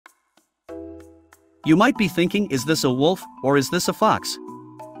You might be thinking, is this a wolf or is this a fox?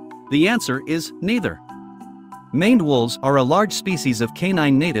 The answer is neither. Maned wolves are a large species of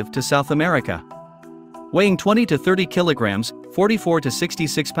canine native to South America. Weighing 20 to 30 kilograms, 44 to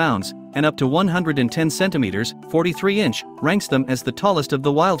 66 pounds, and up to 110 centimeters, 43 inch, ranks them as the tallest of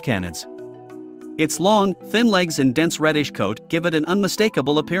the wild canids. Its long, thin legs and dense reddish coat give it an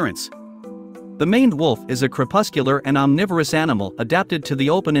unmistakable appearance. The maned wolf is a crepuscular and omnivorous animal adapted to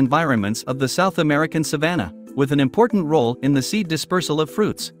the open environments of the South American savanna, with an important role in the seed dispersal of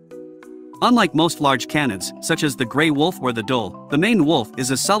fruits. Unlike most large canids, such as the gray wolf or the dhole, the maned wolf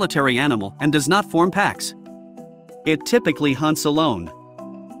is a solitary animal and does not form packs. It typically hunts alone.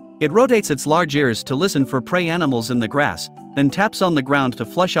 It rotates its large ears to listen for prey animals in the grass, then taps on the ground to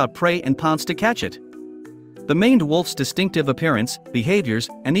flush out prey and pounce to catch it. The maned wolf's distinctive appearance, behaviors,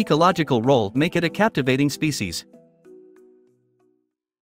 and ecological role make it a captivating species.